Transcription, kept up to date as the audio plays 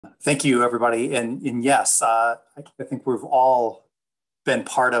Thank you, everybody. And yes, I think we've all been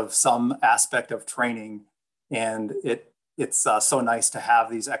part of some aspect of training, and it's so nice to have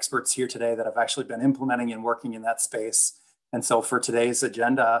these experts here today that have actually been implementing and working in that space. And so for today's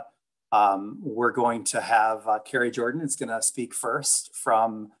agenda, we're going to have Kari Jordan is going to speak first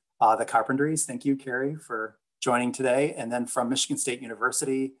from the Carpentries. Thank you, Kari, for joining today. And then from Michigan State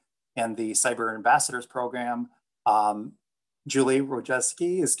University and the CyberAmbassadors program, Julie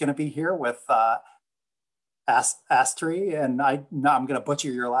Rojewski is going to be here with Astri, and I'm going to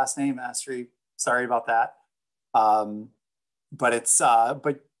butcher your last name, Astri. Sorry about that. But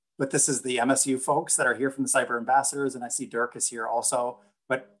this is the MSU folks that are here from the CyberAmbassadors, and I see Dirk is here also.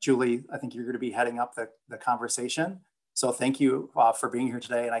 But Julie, I think you're going to be heading up the conversation. So thank you for being here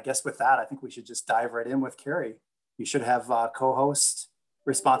today. And I guess with that, I think we should just dive right in with Kari. You should have co-host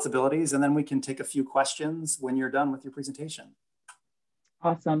responsibilities, and then we can take a few questions when you're done with your presentation.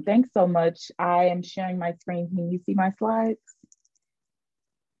 Awesome. Thanks so much. I am sharing my screen. Can you see my slides?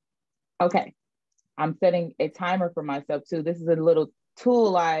 Okay. I'm setting a timer for myself too. This is a little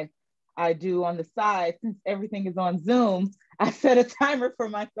tool I do on the side. Since everything is on Zoom, I set a timer for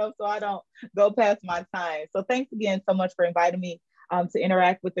myself so I don't go past my time. So thanks again so much for inviting me to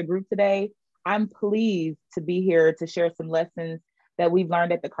interact with the group today. I'm pleased to be here to share some lessons that we've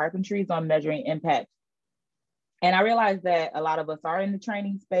learned at the Carpentries on measuring impact. And I realize that a lot of us are in the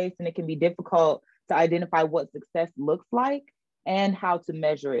training space, and it can be difficult to identify what success looks like and how to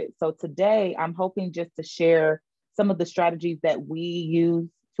measure it. So today I'm hoping just to share some of the strategies that we use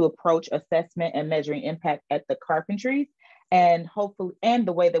to approach assessment and measuring impact at the Carpentries, and hopefully, and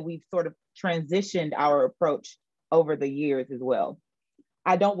the way that we've sort of transitioned our approach over the years as well.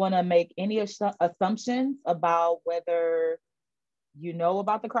 I don't want to make any assumptions about whether you know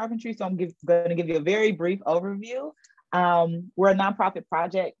about the Carpentry, so I'm going to give you a very brief overview. We're a nonprofit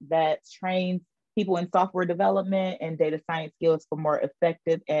project that trains people in software development and data science skills for more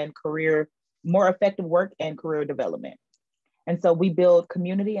effective work and career development. And so we build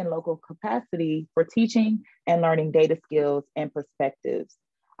community and local capacity for teaching and learning data skills and perspectives.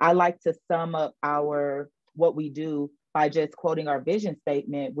 I like to sum up what we do by just quoting our vision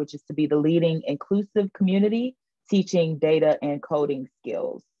statement, which is to be the leading inclusive community teaching data and coding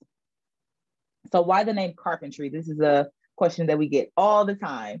skills. So why the name Carpentry? This is a question that we get all the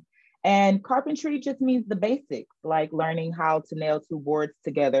time. And carpentry just means the basics, like learning how to nail two boards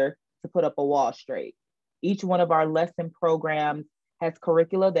together to put up a wall straight. Each one of our lesson programs has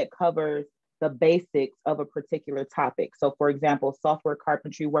curricula that covers the basics of a particular topic. So for example, software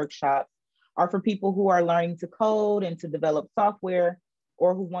carpentry workshops are for people who are learning to code and to develop software,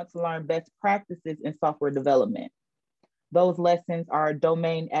 or who want to learn best practices in software development. Those lessons are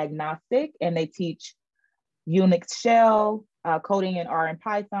domain agnostic, and they teach Unix shell, coding in R and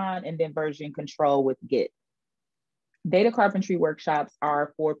Python, and then version control with Git. Data carpentry workshops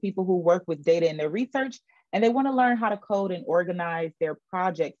are for people who work with data in their research, and they want to learn how to code and organize their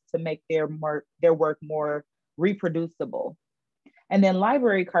projects to make their work more reproducible. And then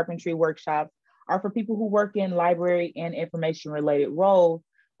library carpentry workshops are for people who work in library and information related roles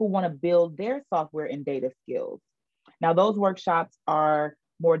who want to build their software and data skills. Now, those workshops are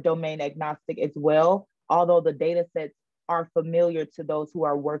more domain agnostic as well, although the data sets are familiar to those who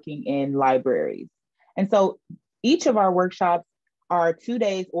are working in libraries. And so each of our workshops are 2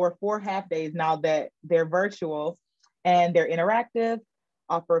 days or 4 half days now that they're virtual, and they're interactive,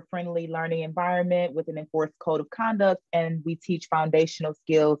 offer a friendly learning environment with an enforced code of conduct, and we teach foundational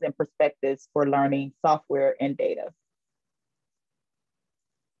skills and perspectives for learning software and data.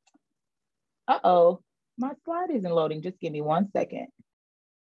 Uh-oh, my slide isn't loading. Just give me 1 second.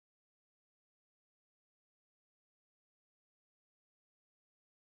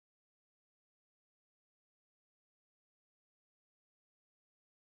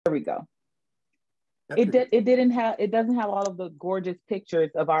 There we go. It doesn't have all of the gorgeous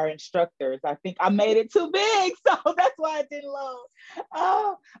pictures of our instructors. I think I made it too big, so that's why it didn't load.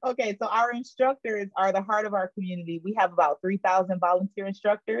 Oh, okay. So our instructors are the heart of our community. We have about 3,000 volunteer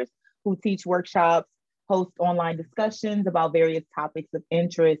instructors who teach workshops, host online discussions about various topics of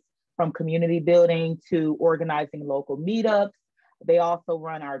interest, from community building to organizing local meetups. They also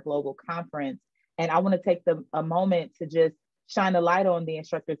run our global conference. And I want to take a moment to just shine a light on the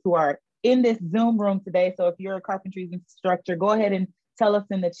instructors who are in this Zoom room today. So if you're a Carpentries instructor, go ahead and tell us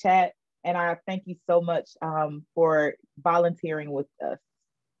in the chat. And I thank you so much for volunteering with us.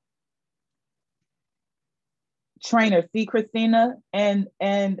 Trainer, see Christina and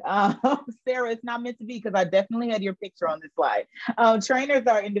Sarah, it's not meant to be because I definitely had your picture on this slide. Trainers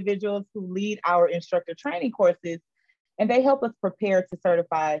are individuals who lead our instructor training courses and they help us prepare to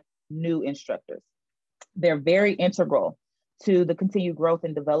certify new instructors. They're very integral to the continued growth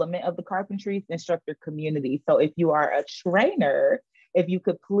and development of the Carpentries instructor community. So if you are a trainer, if you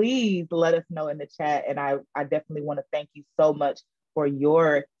could please let us know in the chat, and I definitely want to thank you so much for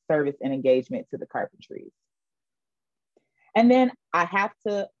your service and engagement to the Carpentries. And then I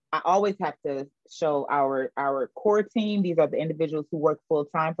always have to show our core team. These are the individuals who work full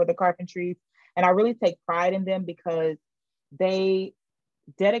time for the Carpentries. And I really take pride in them because they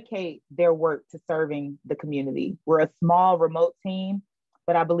dedicate their work to serving the community. We're a small remote team,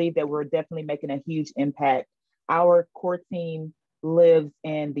 but I believe that we're definitely making a huge impact. Our core team lives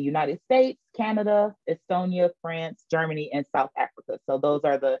in the United States, Canada, Estonia, France, Germany, and South Africa. So those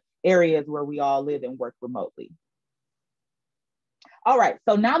are the areas where we all live and work remotely. All right,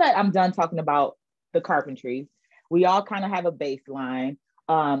 so now that I'm done talking about the Carpentries, we all kind of have a baseline,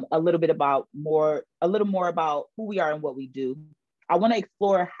 a little more about who we are and what we do. I want to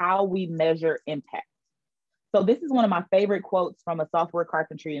explore how we measure impact. So this is one of my favorite quotes from a software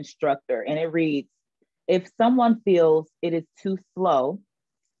carpentry instructor, and it reads, "If someone feels it is too slow,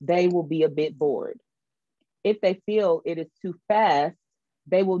 they will be a bit bored. If they feel it is too fast,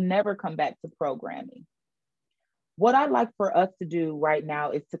 they will never come back to programming." What I'd like for us to do right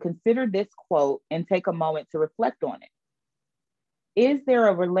now is to consider this quote and take a moment to reflect on it. Is there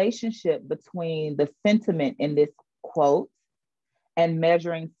a relationship between the sentiment in this quote and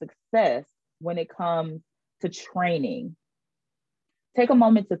measuring success when it comes to training? Take a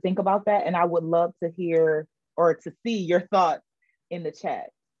moment to think about that, and I would love to hear or to see your thoughts in the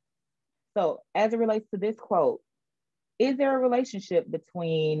chat. So as it relates to this quote, is there a relationship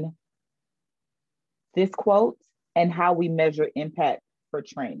between this quote and how we measure impact for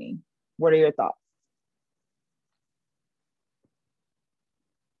training? What are your thoughts?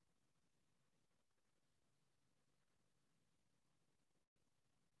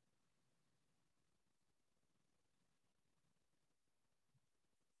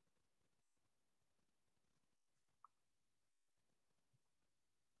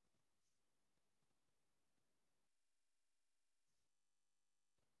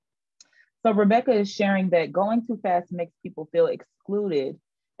 So Rebecca is sharing that going too fast makes people feel excluded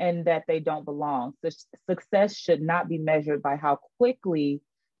and that they don't belong. So success should not be measured by how quickly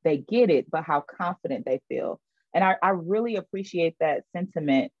they get it, but how confident they feel. And I really appreciate that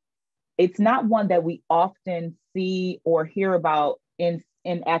sentiment. It's not one that we often see or hear about in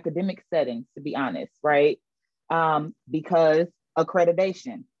academic settings, to be honest, right? Because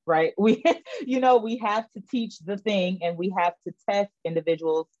accreditation, right? We have to teach the thing and we have to test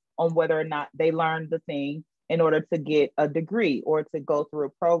individuals on whether or not they learned the thing in order to get a degree or to go through a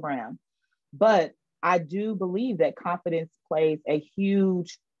program. But I do believe that confidence plays a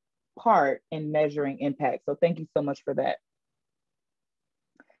huge part in measuring impact. So thank you so much for that.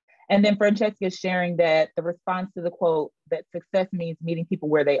 And then Francesca is sharing that the response to the quote that success means meeting people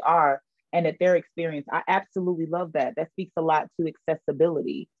where they are and at their experience. I absolutely love that. That speaks a lot to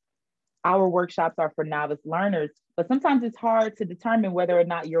accessibility. Our workshops are for novice learners, but sometimes it's hard to determine whether or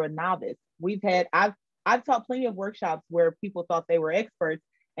not you're a novice. I've taught plenty of workshops where people thought they were experts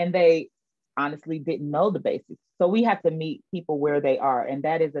and they honestly didn't know the basics. So we have to meet people where they are. And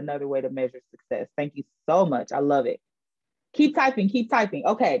that is another way to measure success. Thank you so much. I love it. Keep typing, keep typing.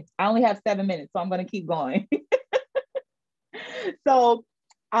 Okay, I only have 7 minutes, so I'm gonna keep going. So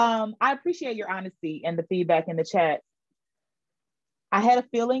I appreciate your honesty and the feedback in the chat. I had a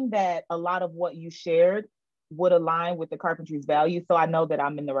feeling that a lot of what you shared would align with the Carpentries values, so I know that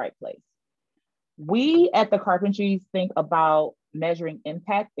I'm in the right place. We at the Carpentries think about measuring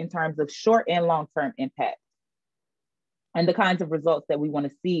impact in terms of short and long-term impact and the kinds of results that we want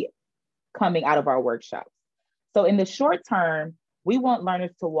to see coming out of our workshops. So in the short term, we want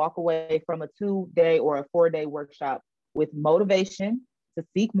learners to walk away from a 2-day or a 4-day workshop with motivation to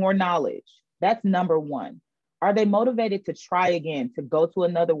seek more knowledge. That's number one. Are they motivated to try again, to go to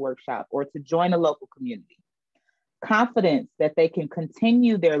another workshop or to join a local community? Confidence that they can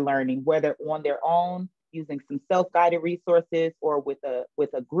continue their learning, whether on their own, using some self-guided resources or with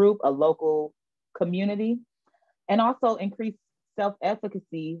a group, a local community, and also increase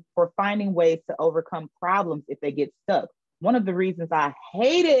self-efficacy for finding ways to overcome problems if they get stuck. One of the reasons I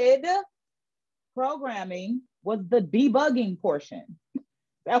hated programming was the debugging portion.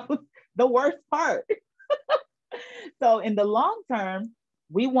 That was the worst part. So in the long term,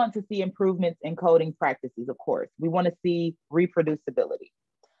 we want to see improvements in coding practices, of course. We want to see reproducibility.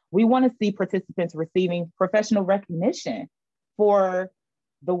 We want to see participants receiving professional recognition for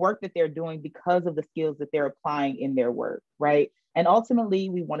the work that they're doing because of the skills that they're applying in their work, right? And ultimately,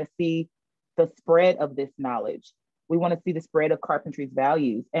 we want to see the spread of this knowledge. We want to see the spread of Carpentries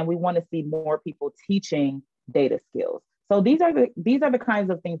values, and we want to see more people teaching data skills. So these are the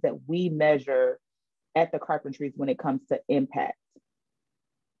kinds of things that we measure at the Carpentries when it comes to impact.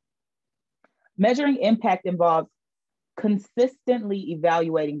 Measuring impact involves consistently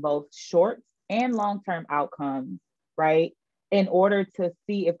evaluating both short and long-term outcomes, right? In order to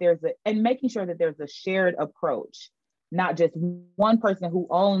see if and making sure that there's a shared approach, not just one person who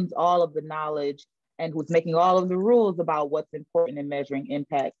owns all of the knowledge and who's making all of the rules about what's important in measuring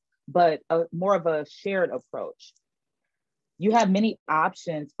impact, but more of a shared approach. You have many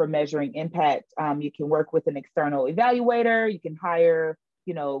options for measuring impact. You can work with an external evaluator. You can hire,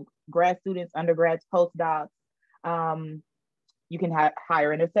 grad students, undergrads, postdocs. You can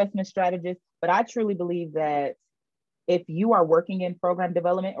hire an assessment strategist. But I truly believe that if you are working in program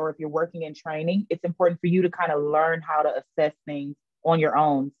development or if you're working in training, it's important for you to kind of learn how to assess things on your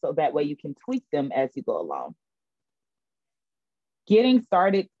own, so that way you can tweak them as you go along. Getting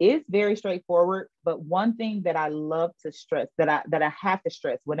started is very straightforward, but one thing that I love to stress, that I have to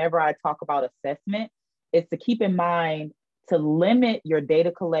stress whenever I talk about assessment, is to keep in mind to limit your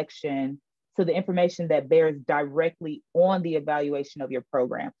data collection to the information that bears directly on the evaluation of your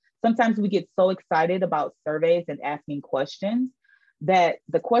program. Sometimes we get so excited about surveys and asking questions that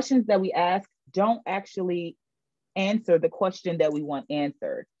the questions that we ask don't actually answer the question that we want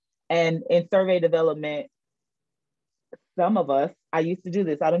answered. And in survey development, some of us, I used to do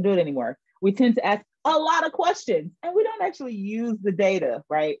this, I don't do it anymore. We tend to ask a lot of questions and we don't actually use the data,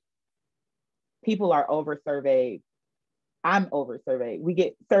 right? People are over-surveyed. I'm over-surveyed. We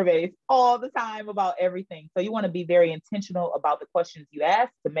get surveys all the time about everything. So you want to be very intentional about the questions you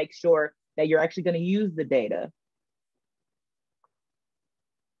ask to make sure that you're actually going to use the data.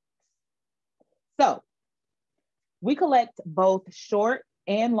 So we collect both short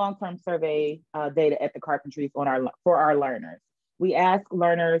and long-term survey data at the Carpentries for our learners. We ask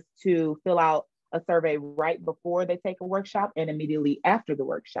learners to fill out a survey right before they take a workshop and immediately after the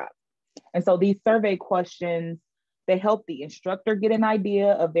workshop. And so these survey questions, they help the instructor get an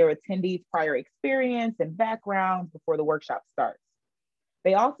idea of their attendees' prior experience and background before the workshop starts.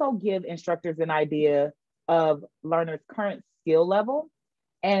 They also give instructors an idea of learners' current skill level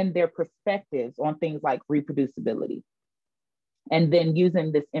and their perspectives on things like reproducibility. And then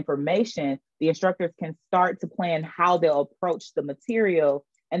using this information, the instructors can start to plan how they'll approach the material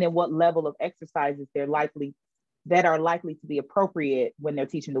and then what level of exercises that are likely to be appropriate when they're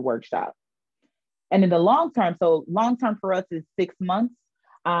teaching the workshop. And in the long term, so long term for us is 6 months.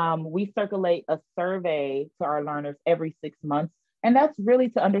 We circulate a survey to our learners every 6 months. And that's really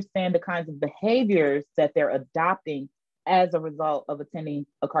to understand the kinds of behaviors that they're adopting as a result of attending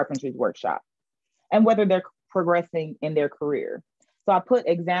a Carpentries workshop and whether they're progressing in their career. So I put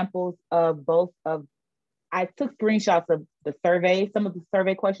examples of I took screenshots of the survey, some of the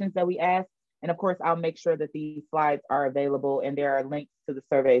survey questions that we asked. And of course, I'll make sure that these slides are available and there are links to the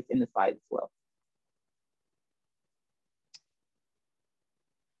surveys in the slides as well.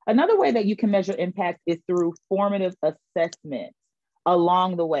 Another way that you can measure impact is through formative assessment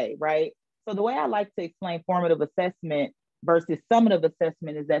along the way, right? So the way I like to explain formative assessment versus summative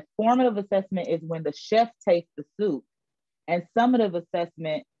assessment is that formative assessment is when the chef tastes the soup, and summative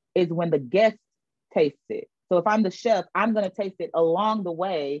assessment is when the guest tastes it. So if I'm the chef, I'm going to taste it along the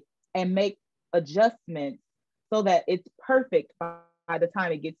way and make adjustments so that it's perfect by the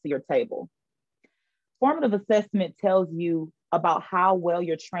time it gets to your table. Formative assessment tells you about how well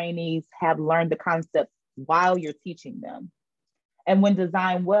your trainees have learned the concepts while you're teaching them. And when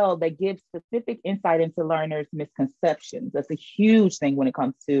designed well, they give specific insight into learners' misconceptions. That's a huge thing when it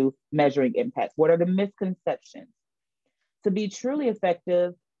comes to measuring impact. What are the misconceptions? To be truly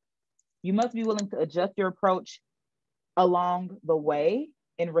effective, you must be willing to adjust your approach along the way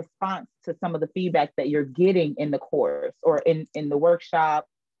in response to some of the feedback that you're getting in the course or in the workshop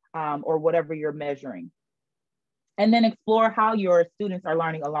or whatever you're measuring. And then explore how your students are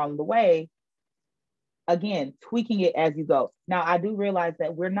learning along the way. Again, tweaking it as you go. Now, I do realize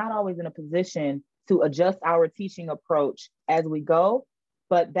that we're not always in a position to adjust our teaching approach as we go,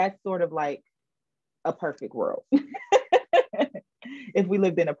 but that's sort of like a perfect world. If we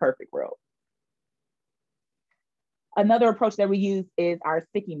lived in a perfect world. Another approach that we use is our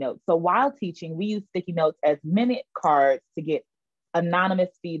sticky notes. So while teaching, we use sticky notes as minute cards to get anonymous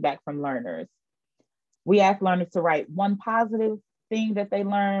feedback from learners. We ask learners to write one positive thing that they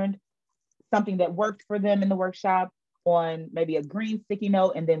learned, something that worked for them in the workshop on maybe a green sticky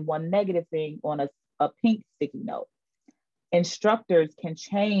note, and then one negative thing on a pink sticky note. Instructors can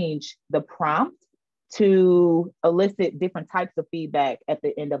change the prompt to elicit different types of feedback at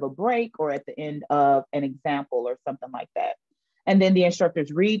the end of a break or at the end of an example or something like that. And then the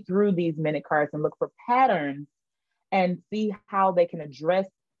instructors read through these minute cards and look for patterns and see how they can address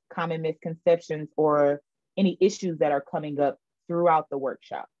common misconceptions or any issues that are coming up throughout the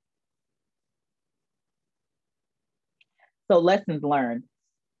workshop. So lessons learned.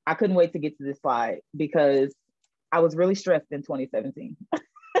 I couldn't wait to get to this slide because I was really stressed in 2017.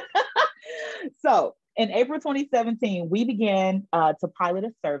 So in April 2017, we began to pilot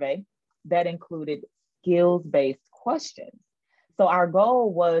a survey that included skills-based questions. So our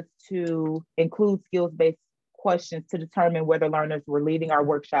goal was to include skills-based questions to determine whether learners were leaving our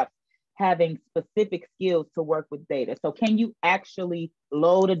workshops having specific skills to work with data. So can you actually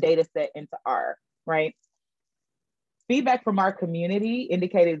load a data set into R, right? Feedback from our community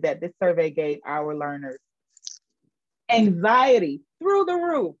indicated that this survey gave our learners anxiety through the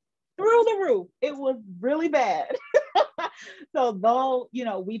roof. It was really bad. So though,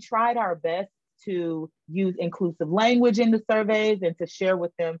 we tried our best to use inclusive language in the surveys and to share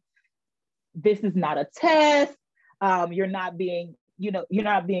with them, this is not a test. You're not taking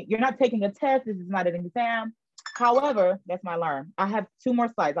a test. This is not an exam. However, that's my alarm. I have 2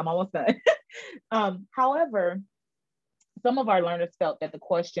 more slides. I'm almost done. However, some of our learners felt that the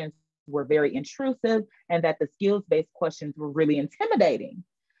questions were very intrusive and that the skills-based questions were really intimidating.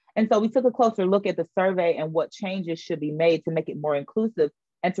 And so we took a closer look at the survey and what changes should be made to make it more inclusive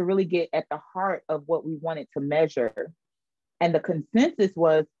and to really get at the heart of what we wanted to measure. And the consensus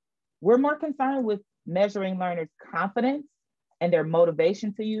was, we're more concerned with measuring learners' confidence and their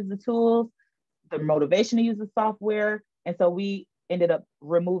motivation to use the tools, their motivation to use the software. And so we ended up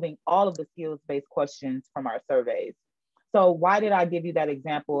removing all of the skills-based questions from our surveys. So why did I give you that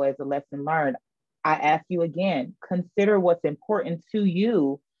example as a lesson learned? I ask you again, consider what's important to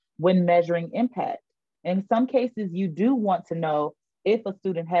you when measuring impact. In some cases, you do want to know if a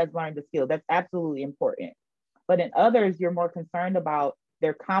student has learned the skill. That's absolutely important. But in others, you're more concerned about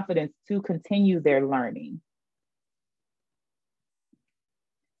their confidence to continue their learning.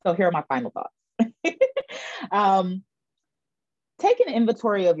 So here are my final thoughts. Take an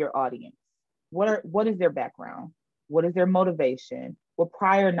inventory of your audience. What is their background? What is their motivation? What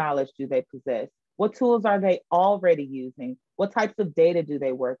prior knowledge do they possess? What tools are they already using? What types of data do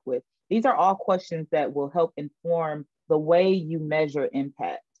they work with? These are all questions that will help inform the way you measure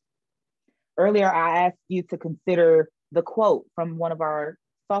impact. Earlier, I asked you to consider the quote from one of our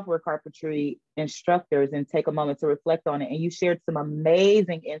software carpentry instructors and take a moment to reflect on it. And you shared some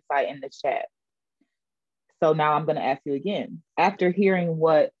amazing insight in the chat. So now I'm going to ask you again, after hearing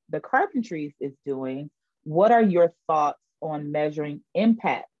what the Carpentries is doing, what are your thoughts on measuring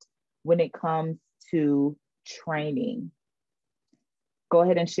impact when it comes to training? Go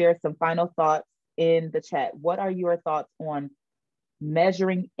ahead and share some final thoughts in the chat. What are your thoughts on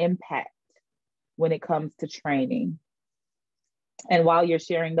measuring impact when it comes to training? And while you're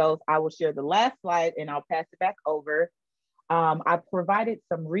sharing those, I will share the last slide and I'll pass it back over. I provided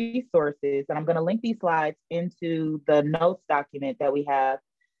some resources and I'm going to link these slides into the notes document that we have.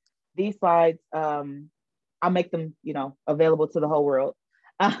 These slides, I'll make them, available to the whole world.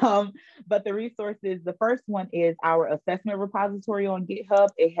 But the resources, the first one is our assessment repository on GitHub.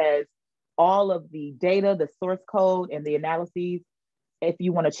 It has all of the data, the source code, and the analyses. If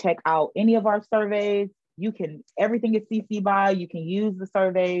you want to check out any of our surveys, everything is CC BY. You can use the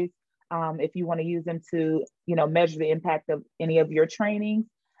surveys if you want to use them to, measure the impact of any of your trainings.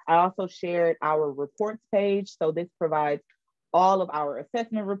 I also shared our reports page. So this provides all of our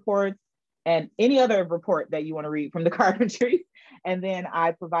assessment reports and any other report that you want to read from the Carpentries. And then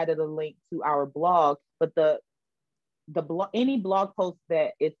I provided a link to our blog, but any blog post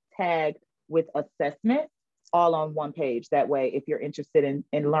that is tagged with assessment, all on one page. That way, if you're interested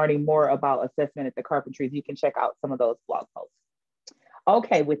in learning more about assessment at the Carpentries, you can check out some of those blog posts.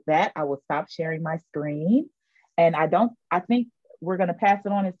 Okay, with that, I will stop sharing my screen. And I think we're going to pass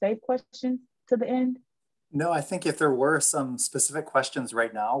it on and save questions to the end. No, I think if there were some specific questions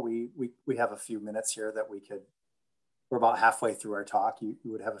right now, we have a few minutes here that we're about halfway through our talk. You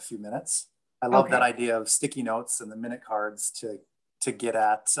would have a few minutes. I love that idea of sticky notes and the minute cards to get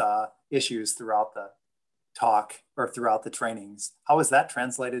at issues throughout the talk or throughout the trainings. How is that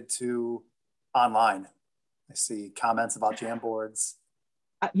translated to online? I see comments about Jamboards.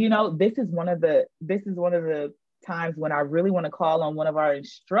 This is one of the times when I really want to call on one of our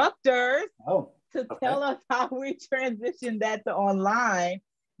instructors to tell us how we transition that to online.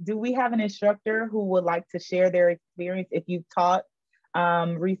 Do we have an instructor who would like to share their experience if you've taught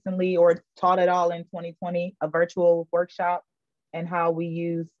recently or taught at all in 2020, a virtual workshop, and how we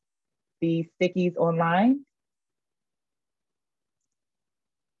use the stickies online?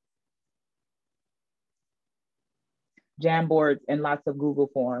 Jamboards and lots of Google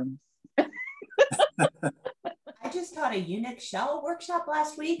Forms. I just taught a Unix shell workshop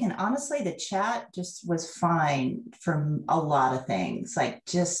last week, and honestly, the chat just was fine for a lot of things. Like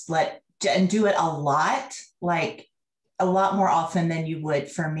just do it a lot more often than you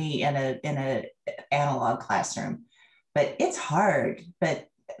would for me in a analog classroom. But it's hard. But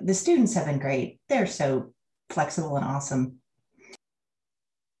the students have been great. They're so flexible and awesome.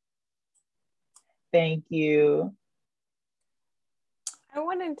 Thank you. I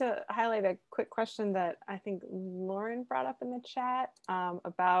wanted to highlight a quick question that I think Lauren brought up in the chat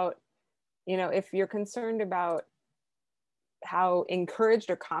about, if you're concerned about how encouraged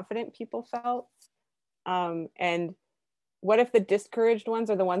or confident people felt, and what if the discouraged ones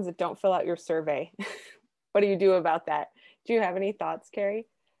are the ones that don't fill out your survey? What do you do about that? Do you have any thoughts, Kari?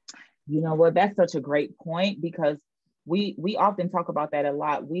 You know what, that's such a great point, because we often talk about that a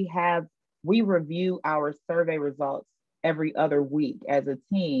lot. We review our survey results every other week as a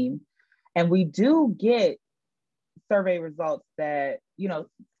team. And we do get survey results that,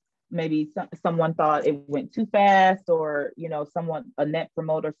 maybe someone thought it went too fast, or, a net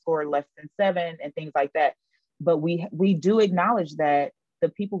promoter score less than 7 and things like that. But we do acknowledge that the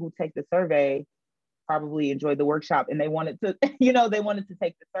people who take the survey probably enjoyed the workshop and they wanted to, they wanted to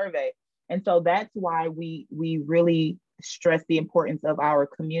take the survey. And so that's why we really stress the importance of our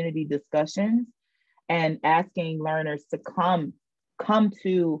community discussions and asking learners to come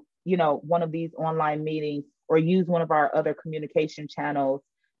to, one of these online meetings or use one of our other communication channels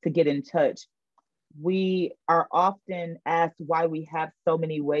to get in touch. We are often asked why we have so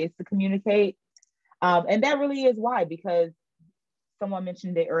many ways to communicate. And that really is why, because someone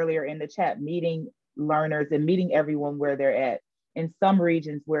mentioned it earlier in the chat, meeting learners and meeting everyone where they're at. In some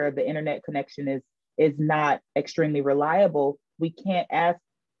regions where the internet connection is not extremely reliable, we can't ask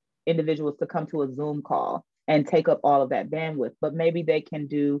individuals to come to a Zoom call and take up all of that bandwidth, but maybe they can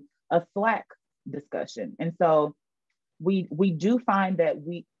do a Slack discussion. And so we do find that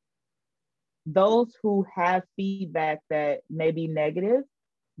those who have feedback that may be negative,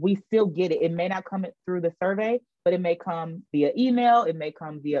 we still get it. It may not come through the survey, but it may come via email, it may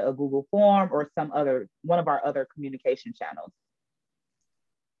come via a Google form or one of our other communication channels.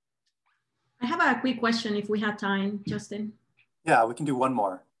 I have a quick question if we have time, Justin. Yeah, we can do one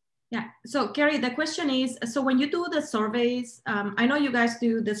more. Yeah, so Kari, the question is, so when you do the surveys, I know you guys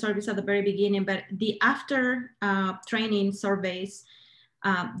do the surveys at the very beginning, but the after training surveys,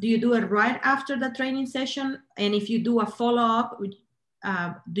 do you do it right after the training session? And if you do a follow-up,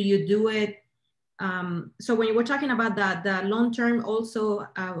 do you do it? So when you were talking about the long-term also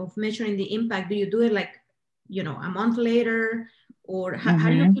of measuring the impact, do you do it like, a month later? Or how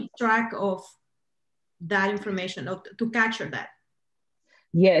do you keep track of that information to capture that?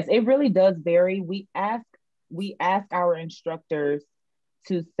 Yes, it really does vary. We ask our instructors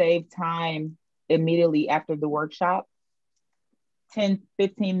to save time immediately after the workshop, 10,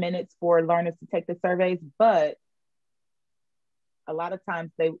 15 minutes for learners to take the surveys, but a lot of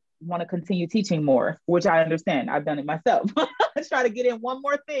times they want to continue teaching more, which I understand. I've done it myself. I try to get in one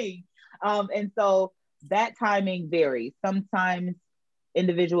more thing. And so that timing varies. Sometimes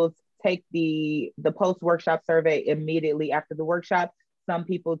individuals take the post-workshop survey immediately after the workshop. Some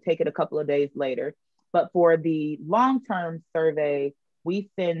people take it a couple of days later. But for the long-term survey, we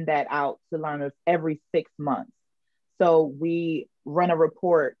send that out to learners every 6 months. So we run a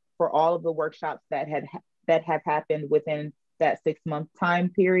report for all of the workshops that have happened within that 6-month time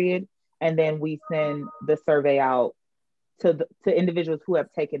period. And then we send the survey out to individuals who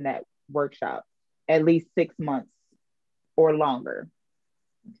have taken that workshop at least 6 months or longer.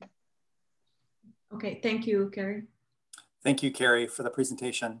 Okay, thank you, Kari. Thank you, Kari, for the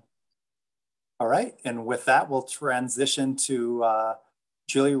presentation. All right, and with that, we'll transition to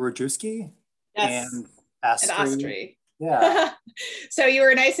Julie Rojewski and Astri. Yeah. So you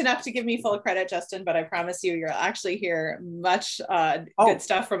were nice enough to give me full credit, Justin, but I promise you'll actually hear much good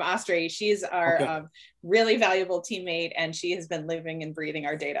stuff from Astri. She's our really valuable teammate, and she has been living and breathing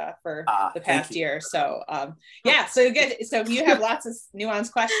our data for the past year. So yeah, so good. So you have lots of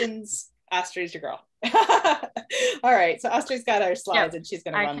nuanced questions. Astri's your girl. All right, so Astri's got our slides and she's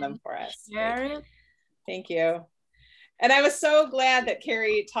going to run them for us. Thank you. And I was so glad that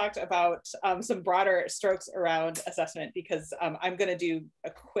Kari talked about some broader strokes around assessment, because I'm going to do a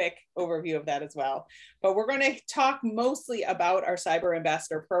quick overview of that as well. But we're going to talk mostly about our Cyber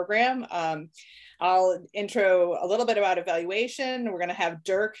Ambassador program. I'll intro a little bit about evaluation. We're going to have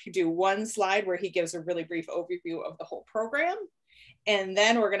Dirk do one slide where he gives a really brief overview of the whole program. And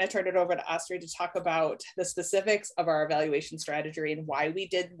then we're going to turn it over to Astri to talk about the specifics of our evaluation strategy and why we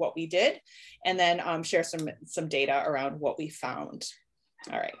did what we did, and then share some data around what we found.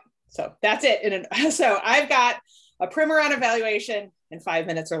 All right, so that's it. So I've got a primer on evaluation in 5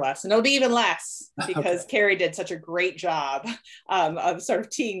 minutes or less, and it'll be even less because Kari did such a great job of sort of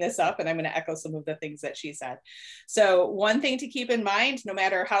teeing this up, and I'm going to echo some of the things that she said. So one thing to keep in mind, no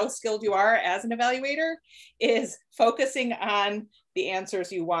matter how skilled you are as an evaluator, is focusing on the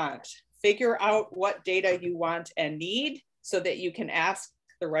answers you want. Figure out what data you want and need so that you can ask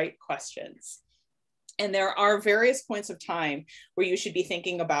the right questions. And there are various points of time where you should be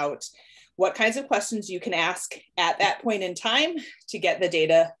thinking about what kinds of questions you can ask at that point in time to get the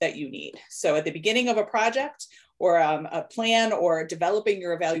data that you need. So at the beginning of a project or a plan or developing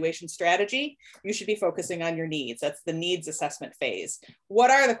your evaluation strategy, you should be focusing on your needs. That's the needs assessment phase.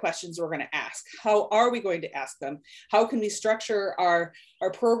 What are the questions we're going to ask? How are we going to ask them? How can we structure our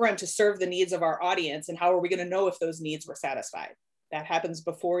program to serve the needs of our audience? And how are we going to know if those needs were satisfied? That happens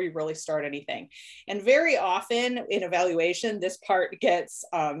before you really start anything. And very often in evaluation, this part gets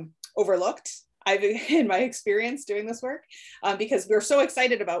overlooked. In my experience doing this work, because we're so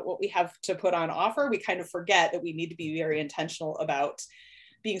excited about what we have to put on offer, we kind of forget that we need to be very intentional about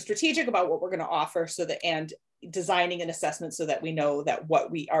being strategic about what we're going to offer, so that, and designing an assessment so that we know that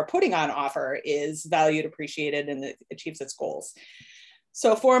what we are putting on offer is valued, appreciated, and it achieves its goals.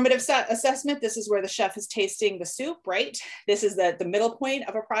 So formative assessment, this is where the chef is tasting the soup, right? This is the middle point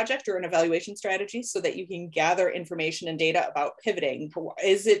of a project or an evaluation strategy so that you can gather information and data about pivoting.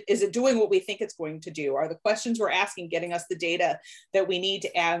 Is it doing what we think it's going to do? Are the questions we're asking getting us the data that we need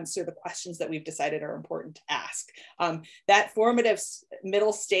to answer the questions that we've decided are important to ask? That formative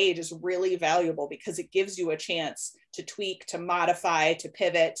middle stage is really valuable because it gives you a chance to tweak, to modify, to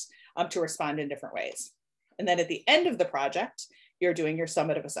pivot, to respond in different ways. And then at the end of the project, you're doing your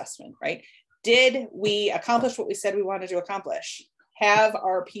summative assessment, right? Did we accomplish what we said we wanted to accomplish? Have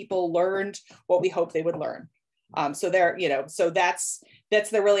our people learned what we hope they would learn? So that's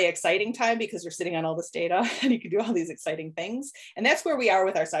the really exciting time because you're sitting on all this data and you can do all these exciting things. And that's where we are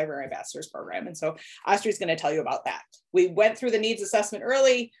with our CyberAmbassadors program. And so Astri is going to tell you about that. We went through the needs assessment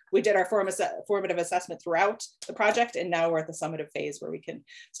early. We did our formative assessment throughout the project. And now we're at the summative phase where we can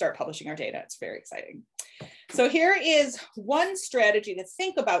start publishing our data. It's very exciting. So here is one strategy to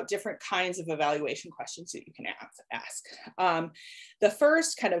think about different kinds of evaluation questions that you can ask. The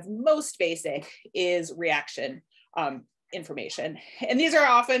first, kind of most basic, is reaction information. And these are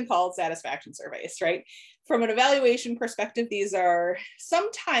often called satisfaction surveys, right? From an evaluation perspective, these are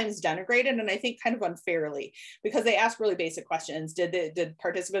sometimes denigrated, and I think kind of unfairly, because they ask really basic questions. Did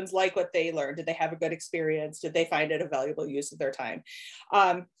participants like what they learned? Did they have a good experience? Did they find it a valuable use of their time?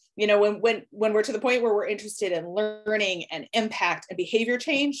 You know, when we're to the point where we're interested in learning and impact and behavior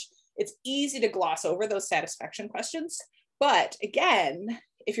change, it's easy to gloss over those satisfaction questions. But again,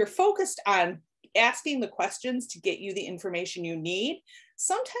 if you're focused on asking the questions to get you the information you need,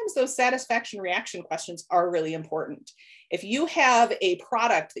 sometimes those satisfaction reaction questions are really important. If you have a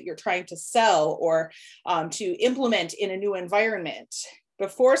product that you're trying to sell or to implement in a new environment,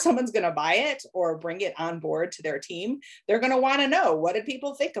 before someone's going to buy it or bring it on board to their team, they're going to want to know, what did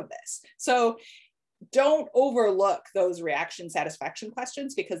people think of this? So don't overlook those reaction satisfaction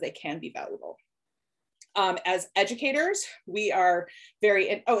questions because they can be valuable. As educators, we are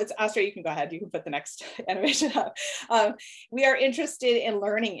very, it's Astri, you can go ahead, you can put the next animation up. We are interested in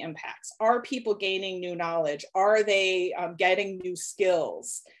learning impacts. Are people gaining new knowledge? Are they getting new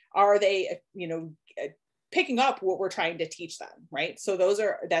skills? Are they, picking up what we're trying to teach them, right? So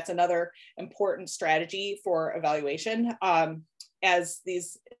that's another important strategy for evaluation. As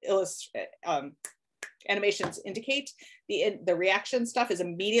these animations indicate, the reaction stuff is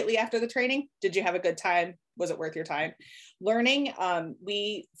immediately after the training. Did you have a good time? Was it worth your time? Learning,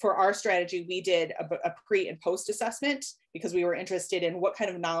 for our strategy, we did a pre and post assessment because we were interested in what kind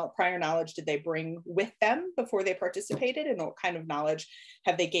of prior knowledge did they bring with them before they participated, and what kind of knowledge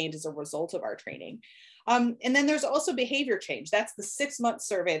have they gained as a result of our training. And then there's also behavior change. That's the 6-month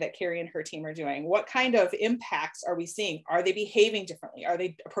survey that Kari and her team are doing. What kind of impacts are we seeing? Are they behaving differently? Are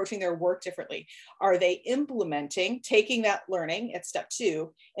they approaching their work differently? Are they taking that learning at step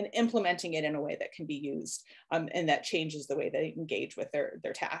 2 and implementing it in a way that can be used and that changes the way they engage with their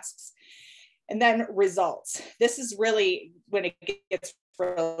tasks? And then results. This is really when it gets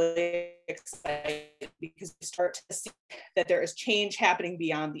really exciting, because you start to see that there is change happening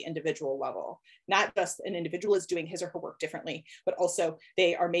beyond the individual level. Not just an individual is doing his or her work differently, but also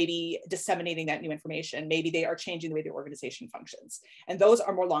they are maybe disseminating that new information. Maybe they are changing the way the organization functions. And those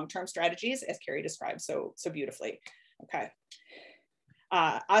are more long-term strategies, as Kari described so beautifully. Okay.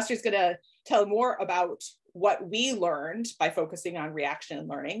 Astri's going to tell more about what we learned by focusing on reaction and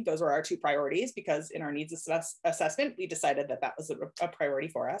learning. Those were our two priorities, because in our needs assessment, we decided that that was a priority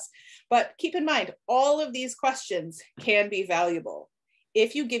for us. But keep in mind, all of these questions can be valuable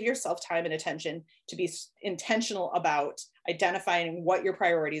if you give yourself time and attention to be intentional about identifying what your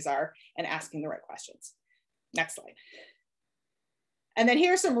priorities are and asking the right questions. Next slide. And then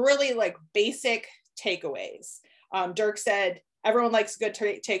here's some really like basic takeaways. Dirk said, everyone likes a good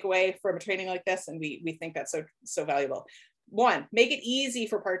takeaway from a training like this, and we think that's so valuable. One, make it easy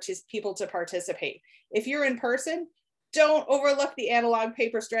for people to participate. If you're in person, don't overlook the analog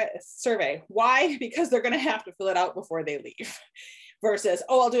paper survey. Why? Because they're going to have to fill it out before they leave. Versus,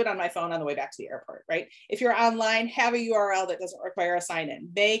 oh, I'll do it on my phone on the way back to the airport, right? If you're online, have a URL that doesn't require a sign-in.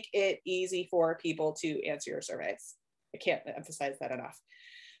 Make it easy for people to answer your surveys. I can't emphasize that enough.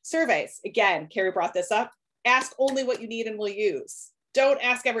 Surveys, again, Kari brought this up. Ask only what you need and will use. Don't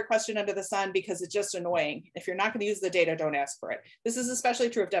ask every question under the sun because it's just annoying. If you're not going to use the data, don't ask for it. This is especially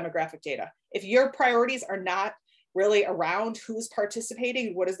true of demographic data. If your priorities are not really around who's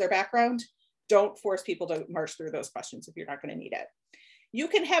participating, what is their background, don't force people to march through those questions if you're not going to need it. You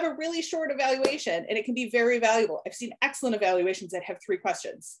can have a really short evaluation and it can be very valuable. I've seen excellent evaluations that have 3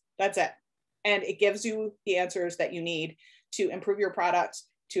 questions. That's it. And it gives you the answers that you need to improve your product,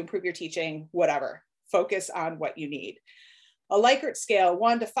 to improve your teaching, whatever. Focus on what you need. A Likert scale,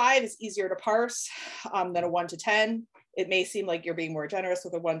 1 to 5 is easier to parse than a 1 to 10. It may seem like you're being more generous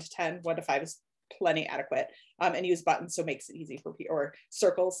with a 1 to 10. 1 to 5 is plenty adequate. And use buttons, so it makes it easy for people, or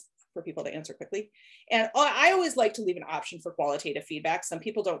circles for people to answer quickly. And I always like to leave an option for qualitative feedback. Some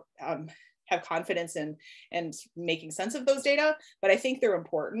people don't have confidence in making sense of those data, but I think they're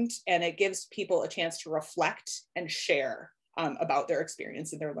important, and it gives people a chance to reflect and share about their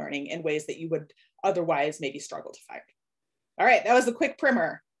experience and their learning in ways that you would otherwise maybe struggle to find. All right, that was the quick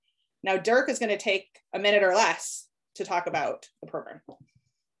primer. Now Dirk is going to take a minute or less to talk about the program.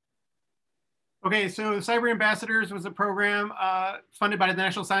 Okay, so CyberAmbassadors was a program funded by the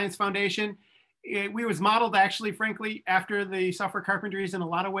National Science Foundation. We was modeled actually, frankly, after the software Carpentries in a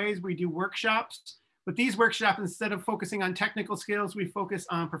lot of ways. We do workshops, but these workshops, instead of focusing on technical skills, we focus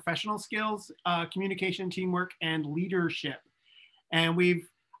on professional skills, communication, teamwork, and leadership. And we've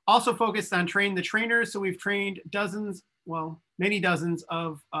also focused on training the trainers. So we've trained dozens, well, many dozens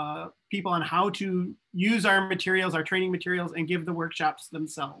of people on how to use our materials, our training materials, and give the workshops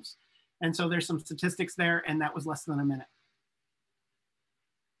themselves. And so there's some statistics there, and that was less than a minute.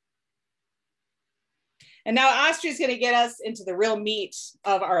 And now Astri is going to get us into the real meat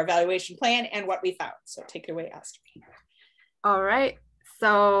of our evaluation plan and what we found. So take it away, Astri. All right.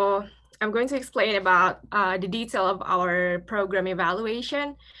 So I'm going to explain about the detail of our program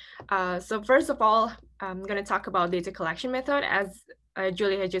evaluation. So first of all, I'm going to talk about data collection method. As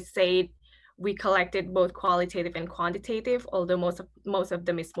Julie had just said, we collected both qualitative and quantitative, although most of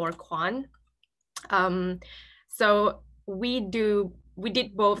them is more quant. So we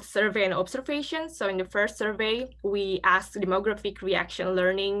did both survey and observation. So in the first survey, we asked demographic reaction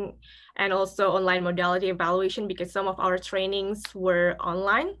learning and also online modality evaluation, because some of our trainings were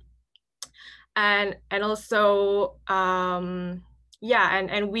online. And also, yeah,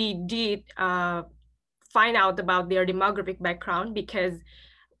 and we did find out about their demographic background, because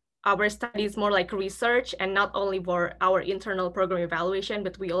our study is more like research, and not only for our internal program evaluation,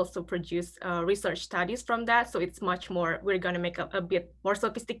 but we also produce research studies from that. So it's much more, we're going to make a bit more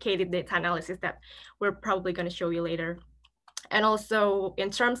sophisticated data analysis that we're probably going to show you later. And also in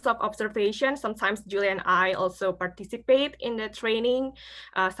terms of observation, sometimes Julia and I also participate in the training,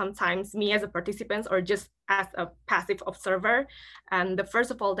 sometimes me as a participant or just as a passive observer. And the first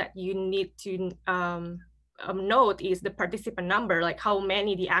of all that you need to note is the participant number, like how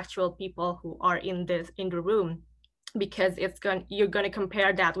many the actual people who are in the room, because you're going to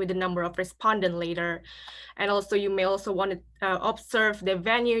compare that with the number of respondents later. And also you may also want to observe the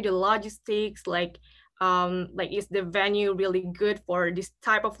venue, the logistics, like is the venue really good for this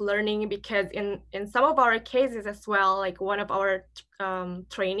type of learning? Because in some of our cases as well, like one of our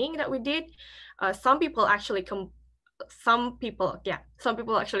training that we did, some people actually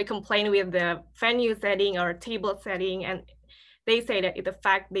actually complain with the venue setting or table setting, and they say that it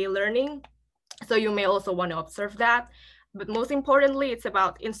affects their learning. So you may also want to observe that. But most importantly, it's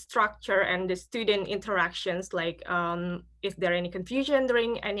about instructor and the student interactions, like is there any confusion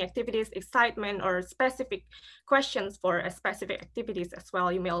during any activities, excitement, or specific questions for specific activities as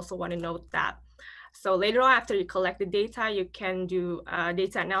well. You may also want to note that. So later on, after you collect the data, you can do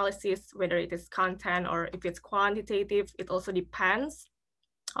data analysis, whether it is content or if it's quantitative. It also depends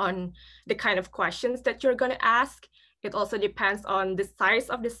on the kind of questions that you're going to ask. it also depends on the size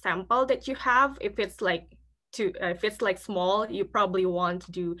of the sample that you have. If it's like small, you probably want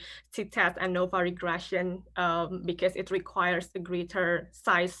to do t-test and ANOVA regression because it requires a greater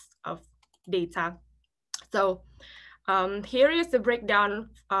size of data. So here is the breakdown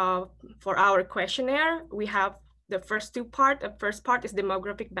for our questionnaire. We have the first two parts. The first part is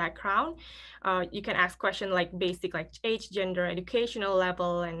demographic background. You can ask questions like basic, like age, gender, educational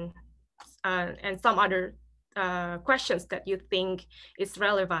level, and some other questions that you think is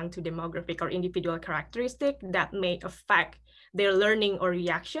relevant to demographic or individual characteristic that may affect their learning or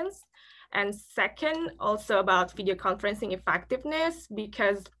reactions. And second, also about video conferencing effectiveness,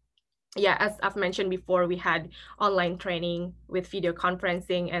 because yeah, as I've mentioned before, we had online training with video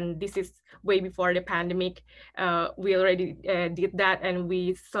conferencing, and this is way before the pandemic. We already did that, and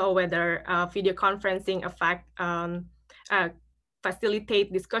we saw whether video conferencing affect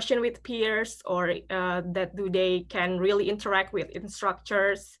facilitate discussion with peers, or that they can really interact with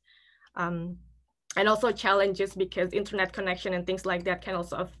instructors, and also challenges because internet connection and things like that can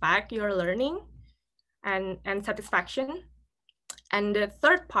also affect your learning and satisfaction. And the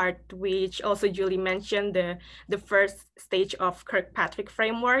third part, which also Julie mentioned, the first stage of Kirkpatrick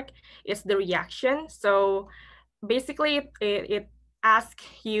framework is the reaction. So basically it asks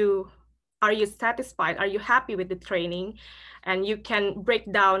you, are you satisfied? Are you happy with the training? And you can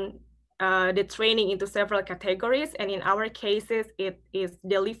break down the training into several categories. And in our cases, it is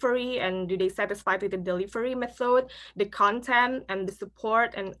delivery, and do they satisfied with the delivery method, the content and the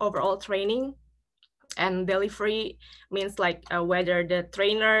support and overall training. And delivery means like whether the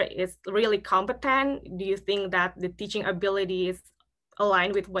trainer is really competent. Do you think that the teaching ability is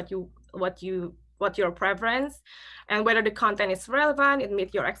aligned with what your preference, and whether the content is relevant, it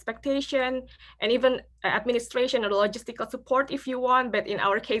meets your expectation, and even administration or logistical support if you want. But in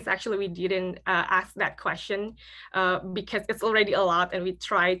our case, actually, we didn't ask that question because it's already a lot, and we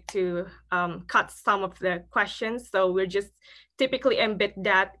tried to cut some of the questions. So we're just typically embed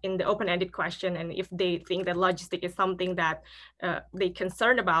that in the open-ended question. And if they think that logistic is something that they're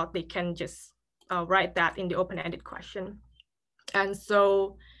concerned about, they can just write that in the open-ended question. And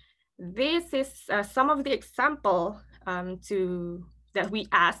so this is some of the example that we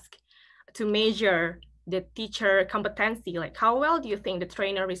ask to measure the teacher competency, like how well do you think the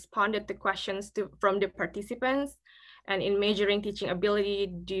trainer responded to questions from the participants? And in measuring teaching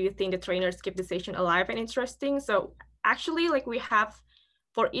ability, do you think the trainers keep the session alive and interesting? So actually, like we have,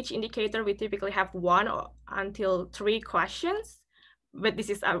 for each indicator, we typically have 1 until 3 questions, but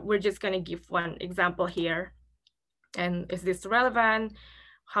this is, we're just gonna give one example here. And is this relevant?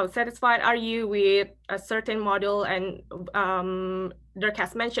 How satisfied are you with a certain module? And Dirk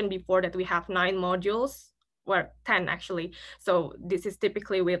has mentioned before that we have 9 modules, or 10 actually. So this is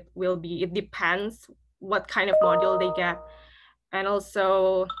typically it depends what kind of module they get. And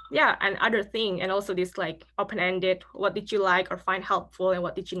also, yeah, and other thing, and also this like open-ended, what did you like or find helpful, and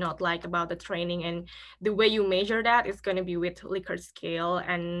what did you not like about the training? And the way you measure that is going to be with Likert scale.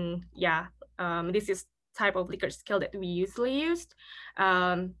 And yeah, this is type of Likert scale that we usually used,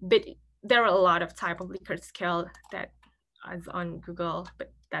 but there are a lot of type of Likert scale that is on Google,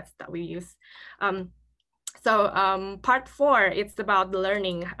 but that's that we use. So part 4, it's about the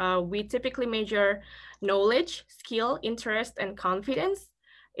learning. We typically measure knowledge, skill, interest, and confidence.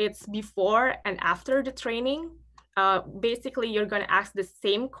 It's before and after the training. Basically, you're going to ask the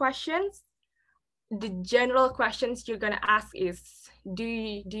same questions. The general questions you're going to ask is,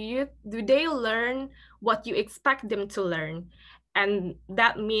 do they learn what you expect them to learn? And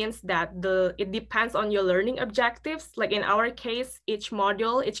that means that it depends on your learning objectives. Like in our case, each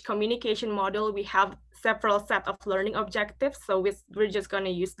module, each communication module, we have several set of learning objectives. So we're just going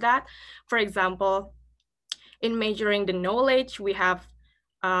to use that. For example, in measuring the knowledge, we have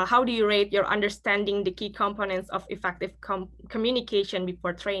how do you rate your understanding the key components of effective communication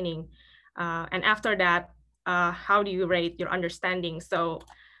before training? And after that, how do you rate your understanding? So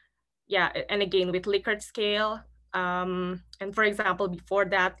yeah, and again, with Likert scale, and for example, before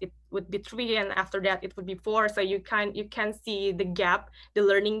that, it would be 3, and after that, it would be 4. So you can see the gap, the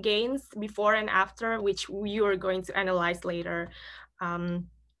learning gains before and after, which you are going to analyze later.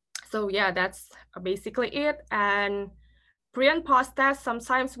 So yeah, that's basically it. And pre and post test,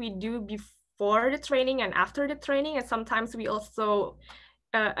 sometimes we do before the training and after the training, and sometimes we also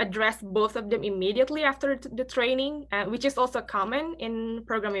address both of them immediately after the training, which is also common in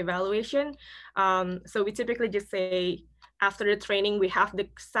program evaluation. So we typically just say, after the training, we have the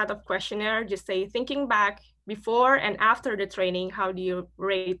set of questionnaire, just say, thinking back before and after the training, how do you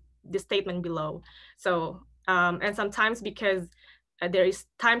rate the statement below? So, and sometimes because there is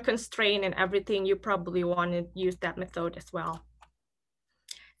time constraint and everything, you probably want to use that method as well.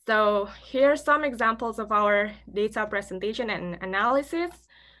 So here are some examples of our data presentation and analysis.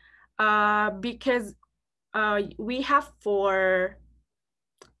 Because we have four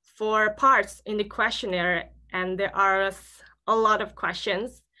parts in the questionnaire, and there are a lot of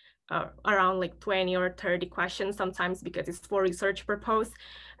questions, around like 20 or 30 questions sometimes, because it's for research purpose.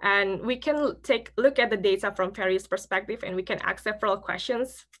 And we can look at the data from various perspectives, and we can ask several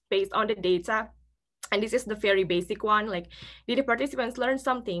questions based on the data. And this is the very basic one, like, did the participants learn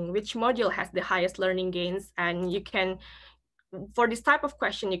something? Which module has the highest learning gains? And you can, for this type of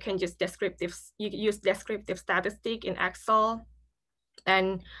question, you can just use descriptive statistic in Excel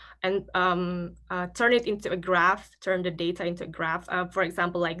and turn it into a graph, turn the data into a graph. For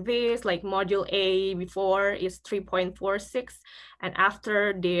example, like this, like module A before is 3.46, and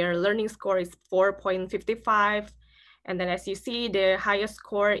after their learning score is 4.55. And then as you see, the highest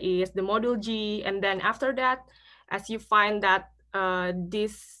score is the module G. And then after that, as you find that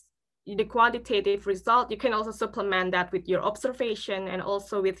the quantitative result, you can also supplement that with your observation and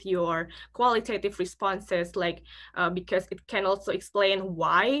also with your qualitative responses, like because it can also explain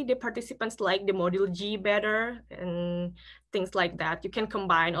why the participants like the module G better and things like that. You can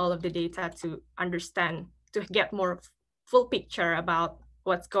combine all of the data to understand, to get more full picture about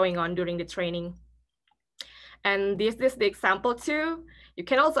what's going on during the training. And this is the example too. You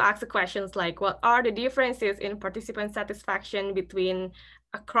can also ask the questions like, what are the differences in participant satisfaction between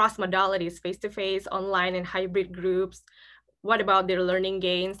across modalities, face-to-face, online, and hybrid groups? What about their learning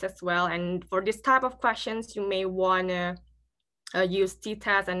gains as well? And for this type of questions, you may want to use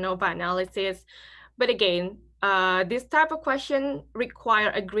t-test and ANOVA analysis. But again, this type of question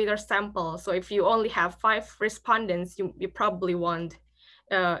require a greater sample. So if you only have 5 respondents, you probably won't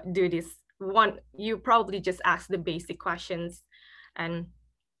do this one. You probably just ask the basic questions. And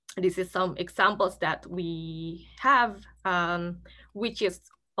this is some examples that we have, which is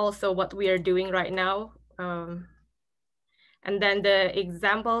also what we are doing right now. And then the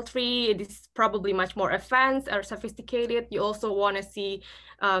example 3, this is probably much more advanced or sophisticated. You also want to see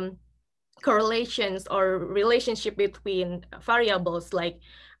correlations or relationship between variables. Like,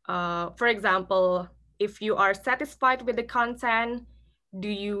 for example, if you are satisfied with the content, do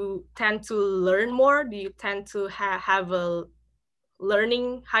you tend to learn more? Do you tend to have a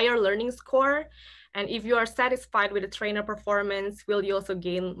higher learning score? And if you are satisfied with the trainer performance, will you also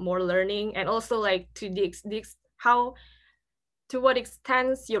gain more learning? And also, like, to what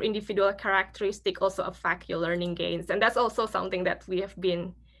extent your individual characteristic also affect your learning gains. And that's also something that we have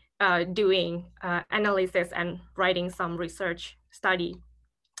been doing analysis and writing some research study.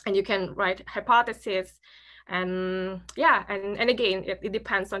 And you can write hypotheses. And yeah, and again, it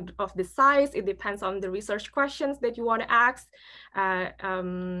depends on the size, it depends on the research questions that you want to ask,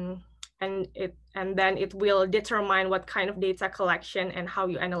 and then it will determine what kind of data collection and how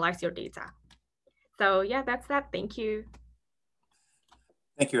you analyze your data. So yeah, that's that. Thank you.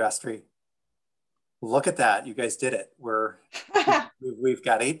 Thank you, Astri. Look at that, you guys did it. We've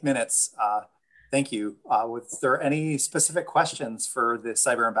got 8 minutes. Thank you. Was there any specific questions for the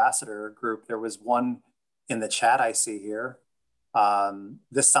Cyber Ambassador group? There was one in the chat I see here.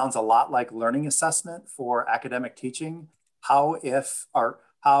 This sounds a lot like learning assessment for academic teaching. How, if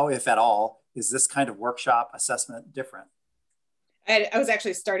at all, is this kind of workshop assessment different? I was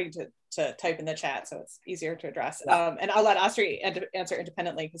actually starting to type in the chat, so it's easier to address. Yeah. And I'll let Astri answer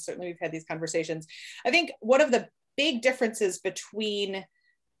independently, because certainly we've had these conversations. I think one of the big differences between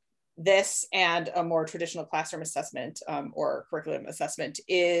this and a more traditional classroom assessment or curriculum assessment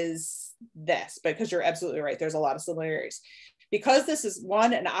is this, because you're absolutely right, there's a lot of similarities. Because this is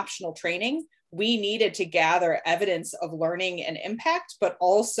an optional training, we needed to gather evidence of learning and impact, but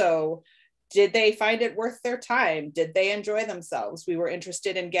also, did they find it worth their time? Did they enjoy themselves? We were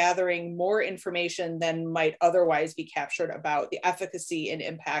interested in gathering more information than might otherwise be captured about the efficacy and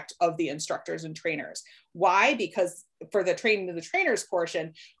impact of the instructors and trainers. Why? Because for the training to the trainers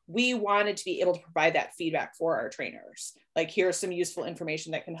portion, we wanted to be able to provide that feedback for our trainers. Like, here's some useful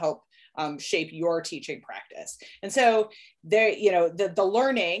information that can help shape your teaching practice. And so there, the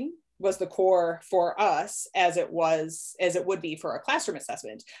learning was the core for us, as it would be for a classroom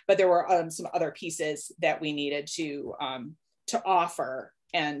assessment, but there were some other pieces that we needed to offer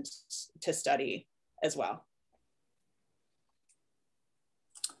and to study as well.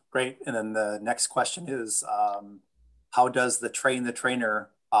 Great. And then the next question is, how does the train the trainer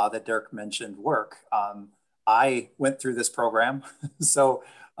that Derek mentioned work? I went through this program. So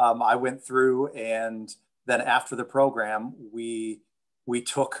I went through, and then after the program, we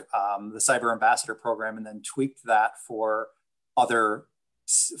took the Cyber Ambassador program and then tweaked that for other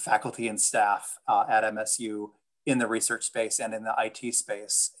faculty and staff at MSU in the research space and in the IT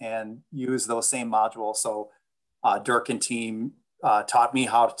space, and use those same modules. So Dirk and team taught me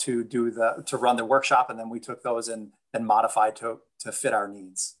how to run the workshop, and then we took those and modified to fit our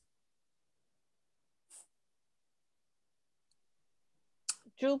needs.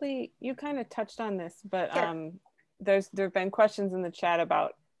 Julie, you kind of touched on this, but Sure. there have been questions in the chat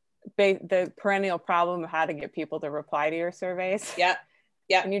about the perennial problem of how to get people to reply to your surveys. Yeah.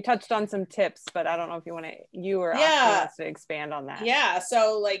 Yeah. And you touched on some tips, but I don't know if you or Yeah. Astri wants to expand on that. Yeah.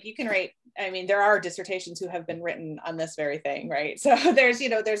 So like you can write, I mean, there are dissertations who have been written on this very thing, right? So there's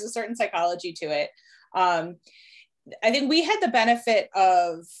a certain psychology to it. I think we had the benefit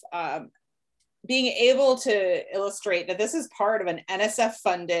of being able to illustrate that this is part of an NSF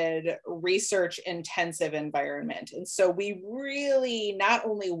funded research intensive environment. And so we really not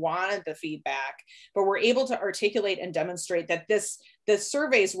only wanted the feedback, but we're able to articulate and demonstrate that the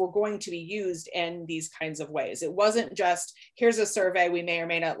surveys were going to be used in these kinds of ways. It wasn't just, here's a survey, we may or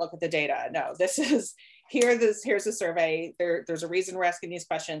may not look at the data. No, this is, here's a survey, there's a reason we're asking these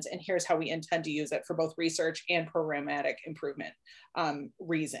questions, and here's how we intend to use it for both research and programmatic improvement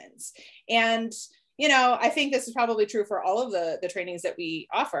reasons. And I think this is probably true for all of the trainings that we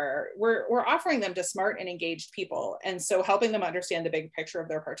offer. We're offering them to smart and engaged people. And so helping them understand the big picture of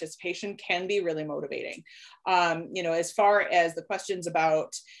their participation can be really motivating. As far as the questions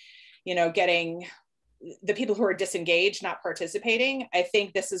about, getting the people who are disengaged, not participating, I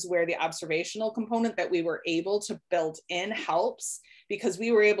think this is where the observational component that we were able to build in helps, because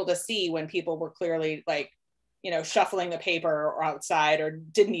we were able to see when people were clearly like, shuffling the paper or outside, or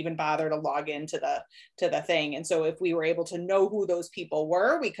didn't even bother to log into the thing. And so if we were able to know who those people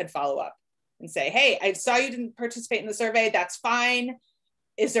were, we could follow up and say, hey, I saw you didn't participate in the survey. That's fine.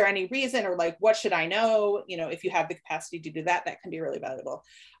 Is there any reason, or like, what should I know? If you have the capacity to do that, that can be really valuable.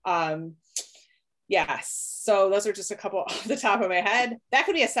 Yes. So those are just a couple off the top of my head. That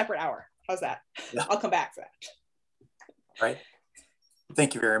could be a separate hour. How's that? Yeah. I'll come back for that. Right.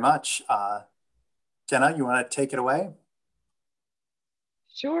 Thank you very much. Jenna, you want to take it away?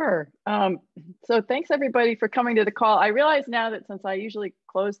 Sure. So thanks everybody for coming to the call. I realize now that since I usually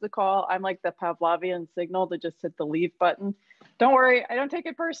close the call, I'm like the Pavlovian signal to just hit the leave button. Don't worry, I don't take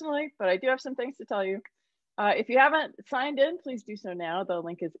it personally, but I do have some things to tell you. If you haven't signed in, please do so now. The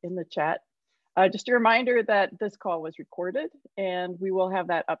link is in the chat. Just a reminder that this call was recorded and we will have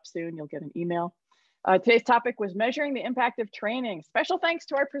that up soon. You'll get an email. Today's topic was measuring the impact of training. Special thanks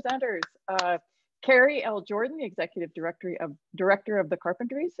to our presenters, Kari L. Jordan, the Executive Director of the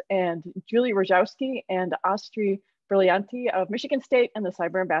Carpentries, and Julie Rojewski and Astri Briliyanti of Michigan State and the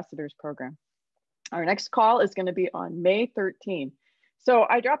CyberAmbassadors program. Our next call is going to be on May 13. So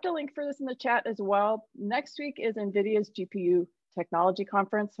I dropped a link for this in the chat as well. Next week is NVIDIA's GPU Technology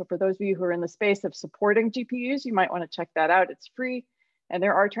Conference. So for those of you who are in the space of supporting GPUs, you might want to check that out. It's free. And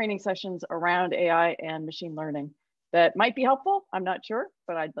there are training sessions around AI and machine learning that might be helpful. I'm not sure,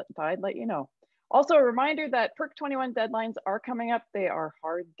 but I thought I'd let you know. Also, a reminder that PERC 21 deadlines are coming up. They are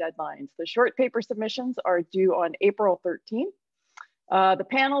hard deadlines. The short paper submissions are due on April 13th. The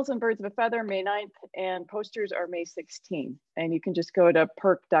panels and Birds of a Feather, May 9th, and posters are May 16th. And you can just go to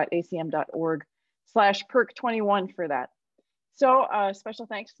perc.acm.org/PERC21 for that. So special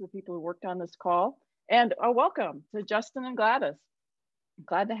thanks to the people who worked on this call, and a welcome to Justin and Gladys.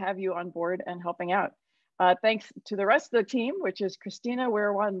 Glad to have you on board and helping out. Thanks to the rest of the team, which is Christina,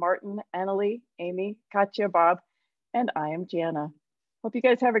 Wirwan, Martin, Annalie, Amy, Katya, Bob, and I am Jana. Hope you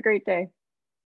guys have a great day.